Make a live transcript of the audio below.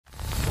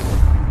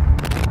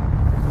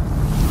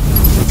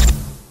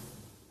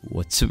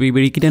What's up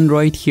everybody, Kid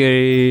Android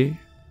here.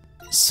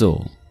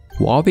 So,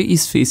 Huawei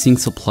is facing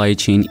supply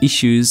chain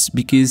issues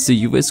because the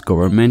US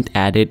government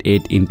added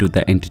it into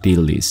the entity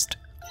list,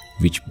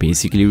 which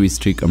basically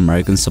restrict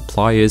American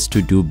suppliers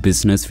to do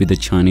business with the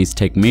Chinese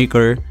tech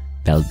maker.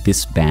 Well,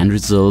 this ban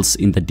results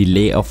in the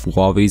delay of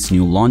Huawei's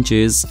new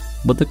launches,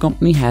 but the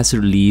company has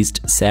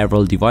released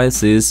several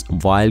devices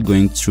while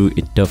going through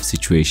a tough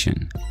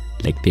situation.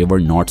 Like they were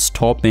not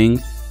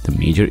stopping. The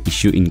major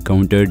issue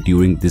encountered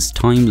during this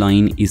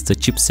timeline is the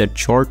chipset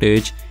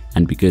shortage,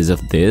 and because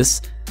of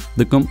this,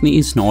 the company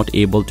is not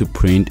able to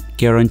print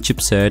current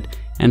chipset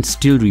and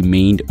still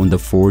remained on the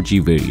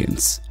 4G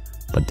variants.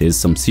 But there's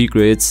some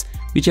secrets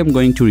which I'm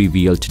going to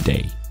reveal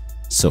today.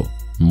 So,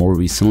 more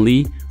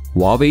recently,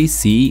 Huawei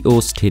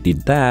CEO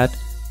stated that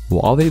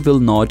Huawei will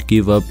not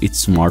give up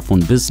its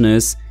smartphone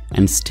business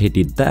and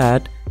stated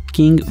that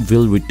King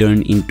will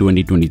return in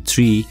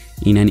 2023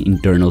 in an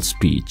internal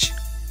speech.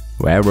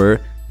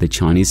 However, the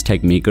Chinese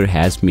tech maker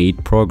has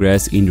made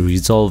progress in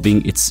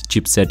resolving its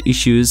chipset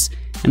issues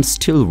and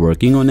still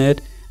working on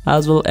it,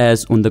 as well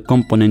as on the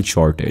component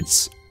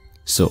shortage.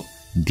 So,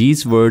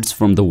 these words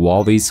from the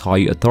Huawei's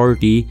high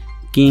authority,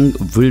 King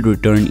will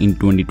return in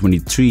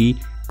 2023,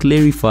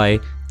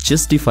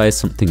 justify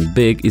something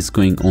big is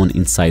going on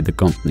inside the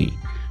company,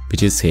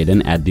 which is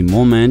hidden at the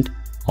moment.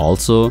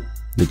 Also,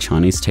 the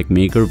Chinese tech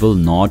maker will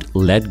not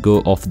let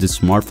go of the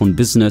smartphone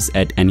business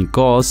at any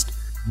cost,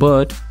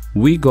 but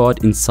we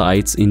got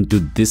insights into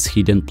this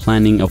hidden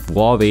planning of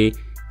Huawei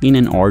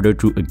in order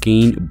to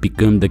again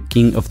become the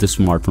king of the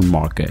smartphone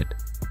market.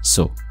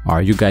 So,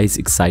 are you guys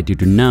excited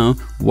to know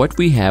what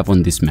we have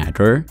on this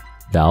matter?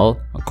 Well,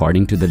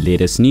 according to the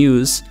latest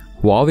news,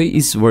 Huawei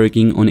is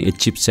working on a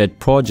chipset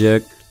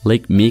project,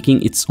 like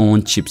making its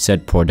own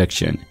chipset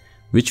production,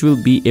 which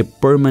will be a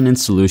permanent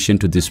solution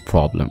to this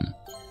problem.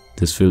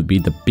 This will be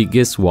the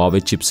biggest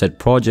Huawei chipset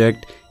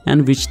project,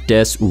 and which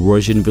test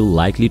version will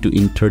likely to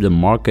enter the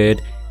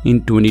market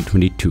in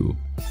 2022.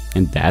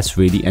 And that's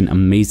really an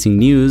amazing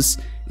news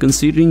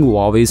considering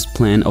Huawei's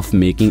plan of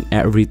making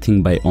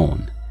everything by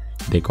own.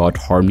 They got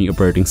Harmony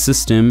operating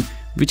system,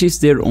 which is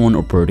their own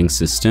operating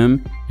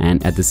system,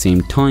 and at the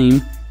same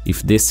time,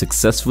 if they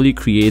successfully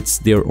creates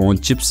their own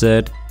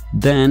chipset,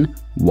 then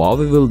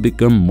Huawei will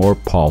become more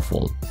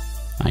powerful.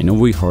 I know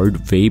we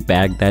heard way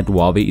back that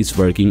Huawei is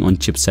working on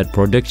chipset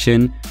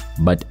production,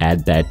 but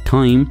at that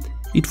time,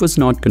 it was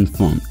not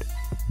confirmed.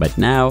 But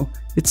now,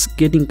 it's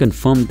getting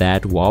confirmed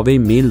that Huawei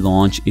may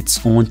launch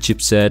its own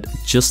chipset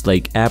just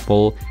like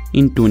Apple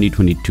in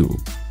 2022.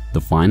 The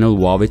final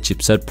Huawei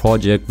chipset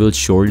project will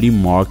surely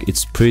mark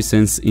its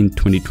presence in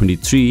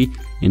 2023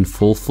 in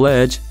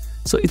full-fledged.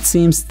 So it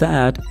seems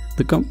that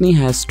the company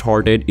has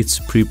started its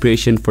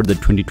preparation for the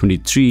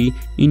 2023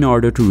 in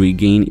order to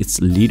regain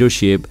its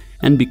leadership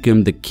and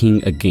become the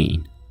king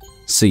again.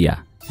 So yeah,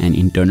 an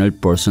internal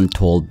person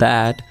told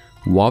that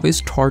Huawei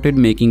started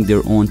making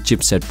their own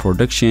chipset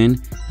production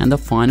and the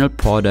final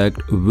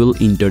product will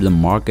enter the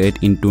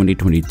market in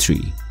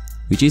 2023,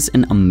 which is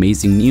an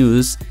amazing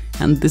news,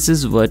 and this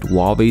is what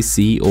Huawei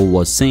CEO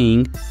was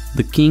saying,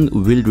 the king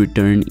will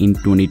return in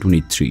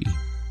 2023.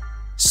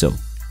 So,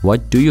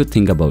 what do you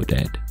think about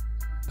it?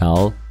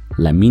 Well,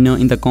 let me know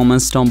in the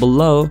comments down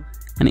below,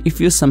 and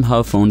if you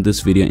somehow found this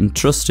video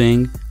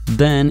interesting,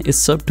 then a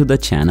sub to the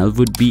channel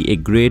would be a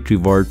great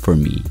reward for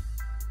me.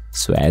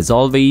 So as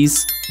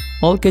always,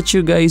 I'll catch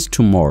you guys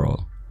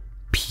tomorrow.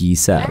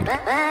 Peace out.